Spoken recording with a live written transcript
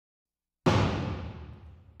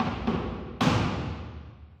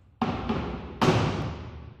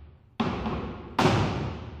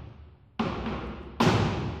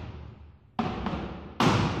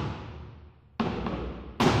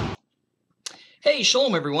Hey,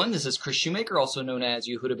 Shalom everyone, this is Chris Shoemaker, also known as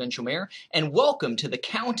Yehuda Ben Shomer, and welcome to the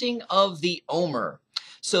Counting of the Omer.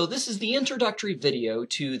 So this is the introductory video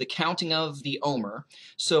to the Counting of the Omer.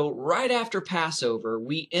 So right after Passover,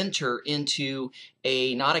 we enter into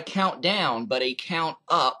not a countdown, but a count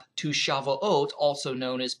up to Shavuot, also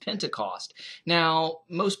known as Pentecost. Now,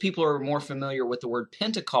 most people are more familiar with the word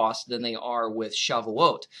Pentecost than they are with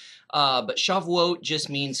Shavuot. But Shavuot just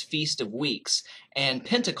means Feast of Weeks, and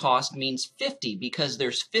Pentecost means 50 because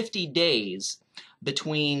there's 50 days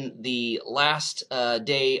between the last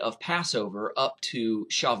day of Passover up to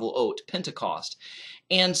Shavuot, Pentecost.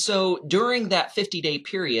 And so during that 50-day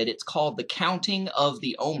period, it's called the Counting of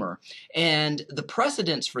the Omer. And the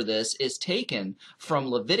precedence for this is taken from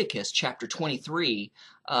Leviticus chapter 23,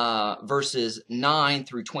 verses 9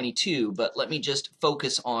 through 22. But let me just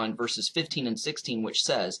focus on verses 15 and 16, which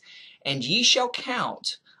says, "And ye shall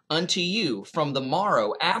count unto you from the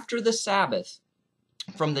morrow after the Sabbath,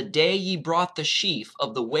 from the day ye brought the sheaf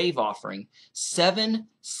of the wave offering, 7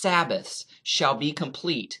 Sabbaths shall be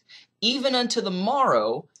complete. Even unto the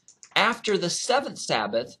morrow after the 7th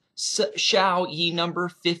Sabbath shall ye number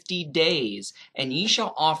 50 days, and ye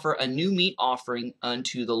shall offer a new meat offering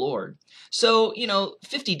unto the Lord." So,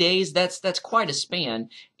 50 days, that's quite a span,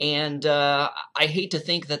 and I hate to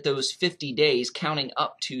think that those 50 days counting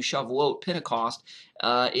up to Shavuot, Pentecost,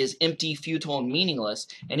 is empty, futile, and meaningless.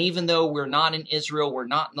 And even though we're not in Israel, we're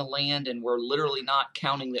not in the land, and we're literally not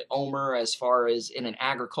counting the Omer as far as in an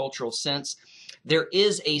agricultural sense, there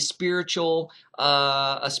is a spiritual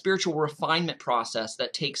refinement process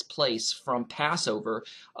that takes place from Passover,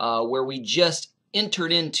 where we just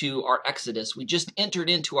entered into our exodus. We just entered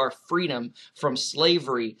into our freedom from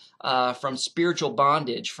slavery, from spiritual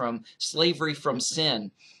bondage, from slavery from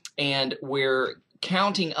sin, and we're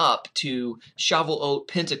counting up to Shavuot,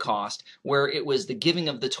 Pentecost, where it was the giving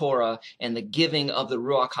of the Torah and the giving of the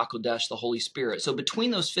Ruach HaKodesh, the Holy Spirit. So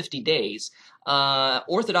between those 50 days,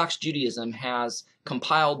 Orthodox Judaism has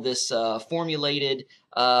compiled this formulated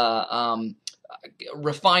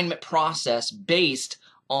refinement process based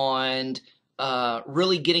on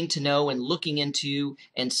really getting to know and looking into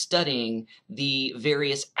and studying the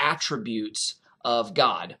various attributes of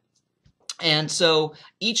God. And so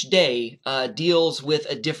each day deals with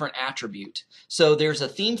a different attribute. So there's a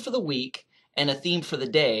theme for the week and a theme for the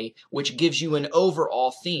day, which gives you an overall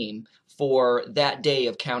theme for that day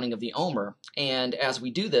of Counting of the Omer. And as we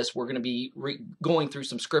do this, we're going to be going through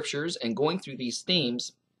some scriptures and going through these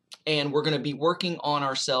themes, and we're going to be working on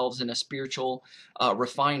ourselves in a spiritual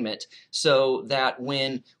refinement so that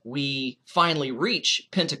when we finally reach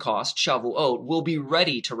Pentecost, Shavuot, we'll be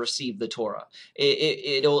ready to receive the Torah.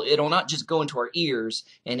 It'll not just go into our ears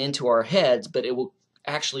and into our heads, but it will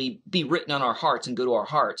actually be written on our hearts and go to our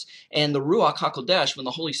hearts. And the Ruach HaKodesh, when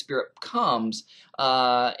the Holy Spirit comes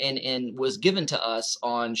and was given to us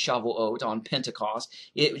on Shavuot, on Pentecost,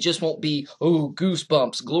 it just won't be,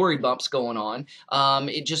 goosebumps, glory bumps going on.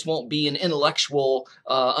 It just won't be an intellectual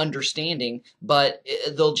understanding, but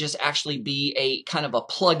there'll just actually be a kind of a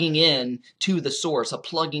plugging in to the source, a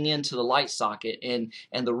plugging into the light socket, and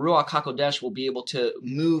the Ruach HaKodesh will be able to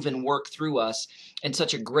move and work through us in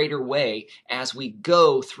such a greater way as we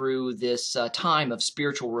go through this time of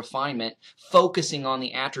spiritual refinement, focusing on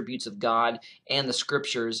the attributes of God and the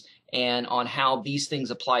scriptures and on how these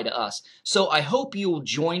things apply to us. So I hope you will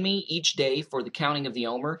join me each day for the Counting of the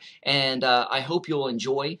Omer, and I hope you'll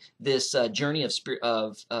enjoy this journey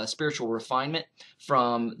of spiritual refinement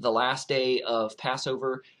from the last day of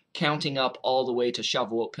Passover, counting up all the way to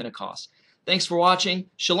Shavuot, Pentecost. Thanks for watching.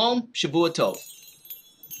 Shalom, Shavua Tov.